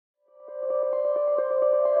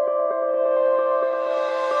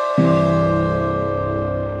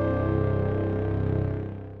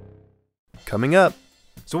coming up.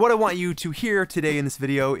 So what I want you to hear today in this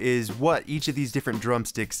video is what each of these different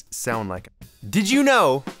drumsticks sound like. Did you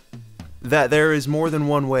know that there is more than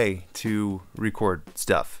one way to record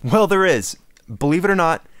stuff? Well, there is. Believe it or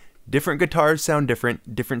not, different guitars sound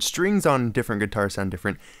different, different strings on different guitars sound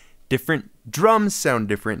different, different drums sound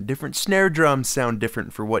different, different snare drums sound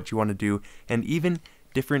different for what you want to do, and even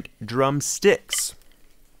different drumsticks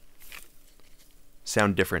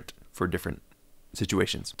sound different for different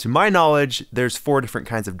situations. To my knowledge, there's 4 different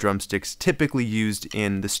kinds of drumsticks typically used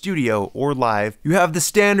in the studio or live. You have the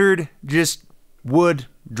standard, just wood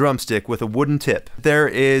drumstick with a wooden tip. There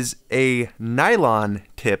is a nylon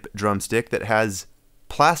tip drumstick that has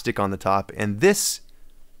plastic on the top, and this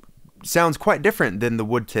sounds quite different than the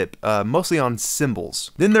wood tip, mostly on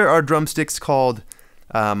cymbals. Then there are drumsticks called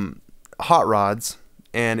hot rods,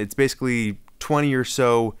 and it's basically 20 or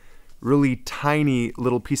so really tiny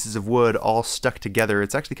little pieces of wood all stuck together.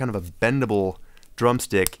 It's actually kind of a bendable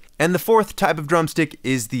drumstick. And the 4th type of drumstick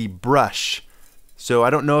is the brush. So I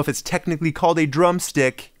don't know if it's technically called a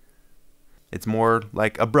drumstick. It's more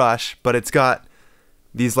like a brush, but it's got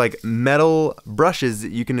these like metal brushes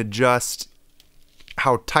that you can adjust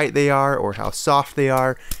how tight they are or how soft they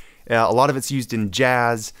are. A lot of it's used in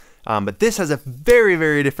jazz, but this has a very,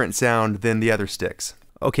 very different sound than the other sticks.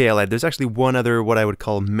 Okay, I lied. There's actually one other what I would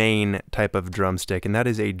call main type of drumstick, and that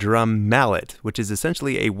is a drum mallet, which is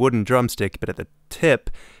essentially a wooden drumstick, but at the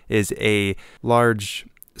tip is a large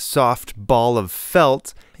soft ball of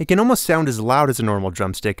felt. It can almost sound as loud as a normal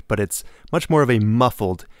drumstick, but it's much more of a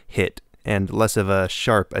muffled hit and less of a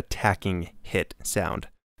sharp attacking hit sound.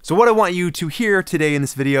 So what I want you to hear today in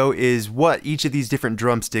this video is what each of these different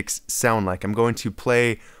drumsticks sound like. I'm going to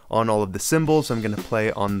play on all of the cymbals. I'm going to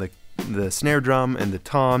play on the snare drum and the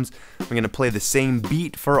toms. I'm going to play the same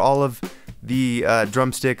beat for all of the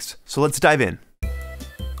drumsticks. So let's dive in.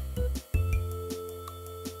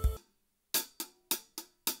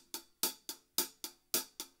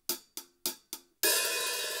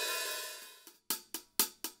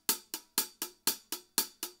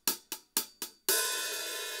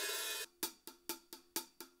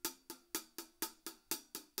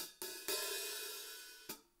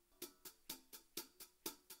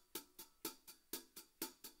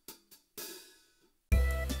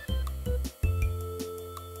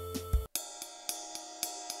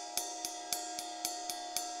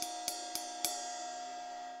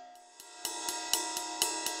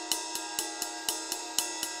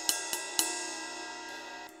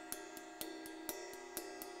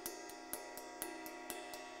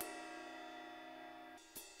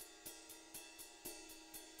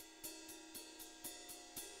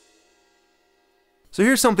 So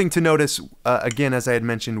here's something to notice, again, as I had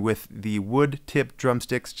mentioned with the wood tip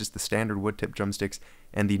drumsticks, just the standard wood tip drumsticks,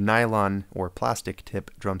 and the nylon or plastic tip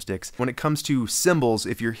drumsticks. When it comes to cymbals,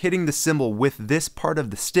 if you're hitting the cymbal with this part of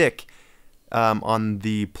the stick on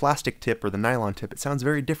the plastic tip or the nylon tip, it sounds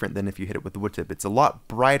very different than if you hit it with the wood tip. It's a lot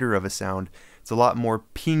brighter of a sound. It's a lot more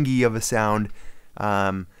pingy of a sound,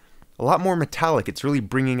 a lot more metallic. It's really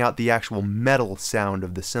bringing out the actual metal sound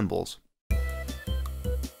of the cymbals.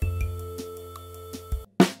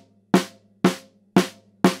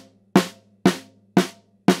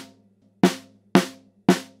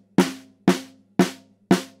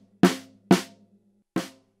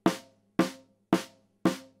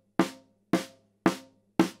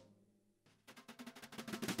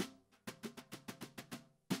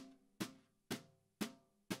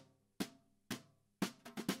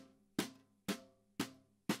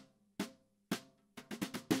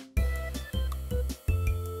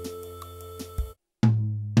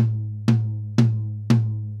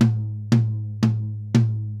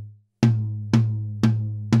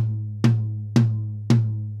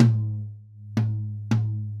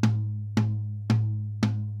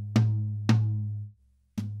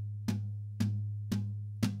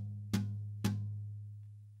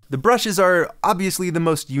 The brushes are obviously the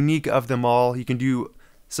most unique of them all. You can do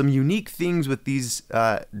some unique things with these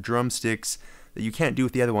drumsticks that you can't do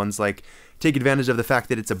with the other ones, like take advantage of the fact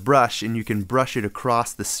that it's a brush and you can brush it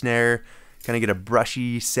across the snare, kind of get a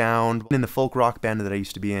brushy sound. In the folk rock band that I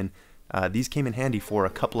used to be in, these came in handy for a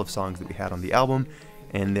couple of songs that we had on the album,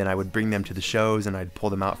 and then I would bring them to the shows and I'd pull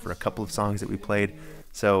them out for a couple of songs that we played.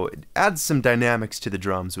 So it adds some dynamics to the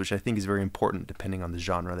drums, which I think is very important depending on the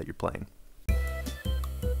genre that you're playing.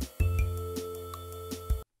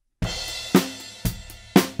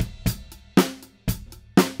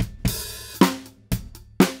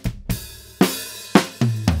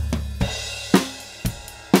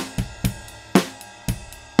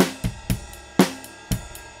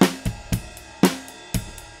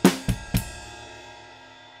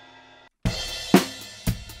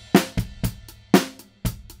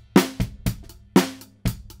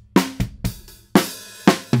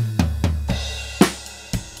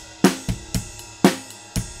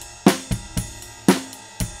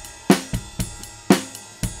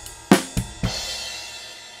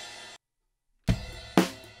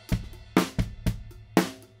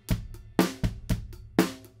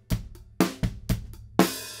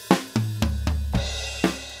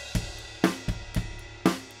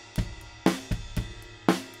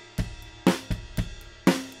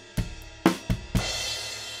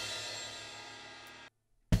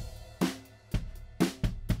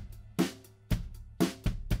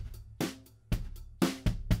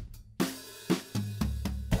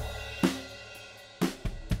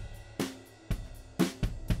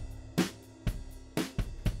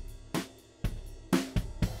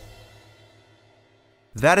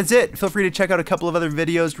 That is it. Feel free to check out a couple of other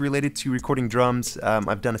videos related to recording drums.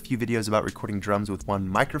 I've done a few videos about recording drums with one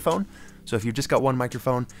microphone. So if you've just got one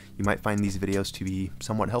microphone, you might find these videos to be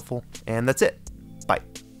somewhat helpful. And that's it. Bye.